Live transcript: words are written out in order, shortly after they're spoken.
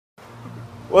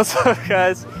What's up,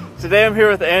 guys? Today I'm here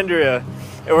with Andrea,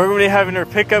 and we're going to be having her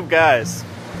pick up guys.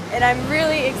 And I'm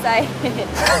really excited.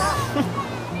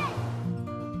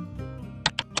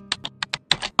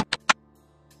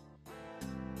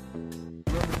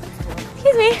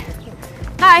 Excuse me.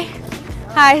 Hi.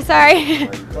 Hi, sorry.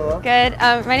 Hello? Good.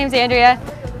 My name's Andrea.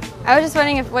 I was just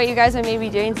wondering what you guys are maybe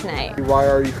doing tonight. Why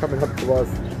are you coming up to us?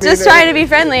 Just trying to be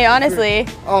friendly, honestly.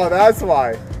 Oh, that's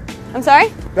why. I'm sorry?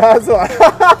 That's why.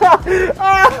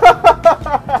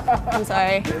 I'm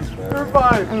sorry. You're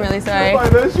fine. I'm really sorry. You're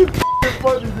fine. That shit's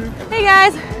funny, dude. Hey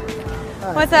guys.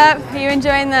 What's up? Are you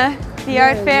enjoying the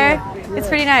art fair? Yeah. It's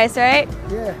pretty nice, right?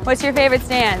 Yeah. What's your favorite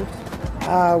stand?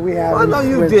 We have. Oh, no,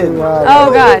 you didn't.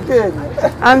 Oh God.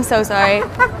 I'm so sorry.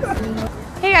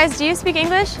 Hey guys, do you speak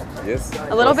English? Yes.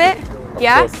 A little bit?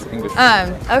 Yeah? Course, English.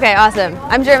 Okay, awesome.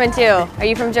 I'm German too. Are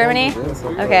you from Germany? Yes,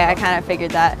 Okay, I kind of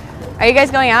figured that. Are you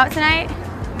guys going out tonight?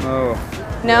 No.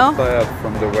 No? Tired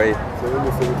from the way.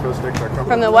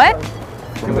 From the what?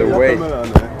 From the way.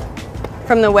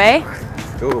 From the way?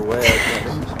 Go away.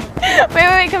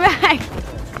 Wait, come back.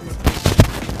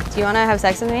 Do you want to have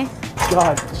sex with me?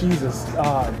 God, Jesus,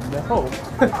 no.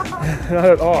 Not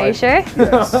at all. Are you sure?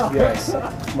 Yes, yes.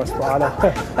 My father.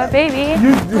 But baby.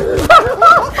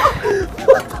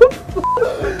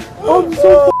 I'm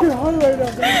so fucking hot right now.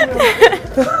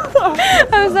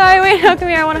 I'm sorry, wait, no, come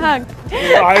here, I want to hug.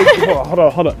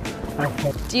 Hold on.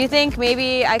 Do you think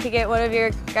maybe I could get one of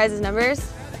your guys'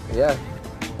 numbers? Yeah.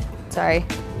 Sorry.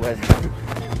 What?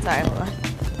 Sorry, hold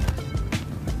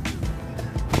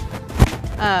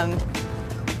on.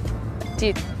 Do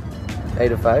you, 8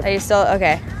 to 5? are you still,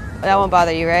 okay. That won't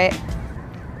bother you, right?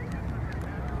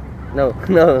 No.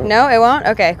 No, it won't?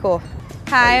 Okay, cool.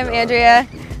 Hi, I'm Andrea.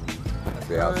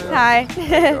 Hi.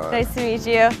 Nice to meet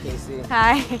you.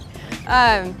 Hi.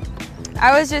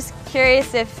 I was just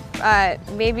curious if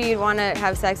maybe you'd want to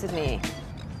have sex with me.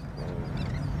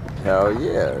 Hell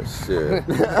yeah, shit.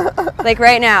 Like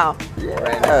right now.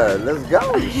 Yeah, let's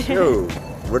go. Shoot.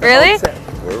 Where the Really? hotel-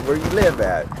 Where you live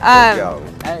at? Let's go.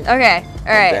 Okay,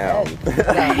 all right. Down.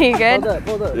 You good?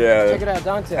 Hold up. Yeah. Check it out,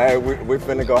 Dante. Hey, we're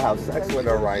finna go have sex with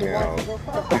her right now.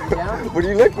 What are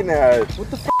you looking at? What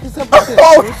the f is up with this?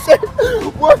 Oh shit!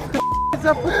 What the What's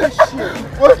up with this shit?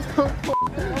 What the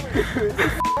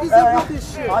What is up with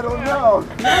this shit? I don't know.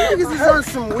 Niggas is on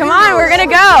some Come on, we're gonna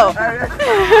go.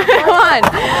 Come on.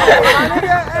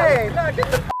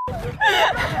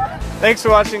 Thanks for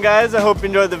watching, guys. I hope you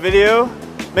enjoyed the video.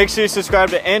 Make sure you subscribe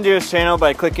to Andrea's channel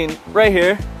by clicking right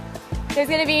here. There's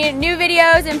gonna be new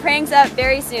videos and pranks up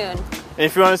very soon. And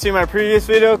if you want to see my previous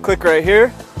video, click right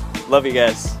here. Love you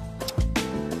guys.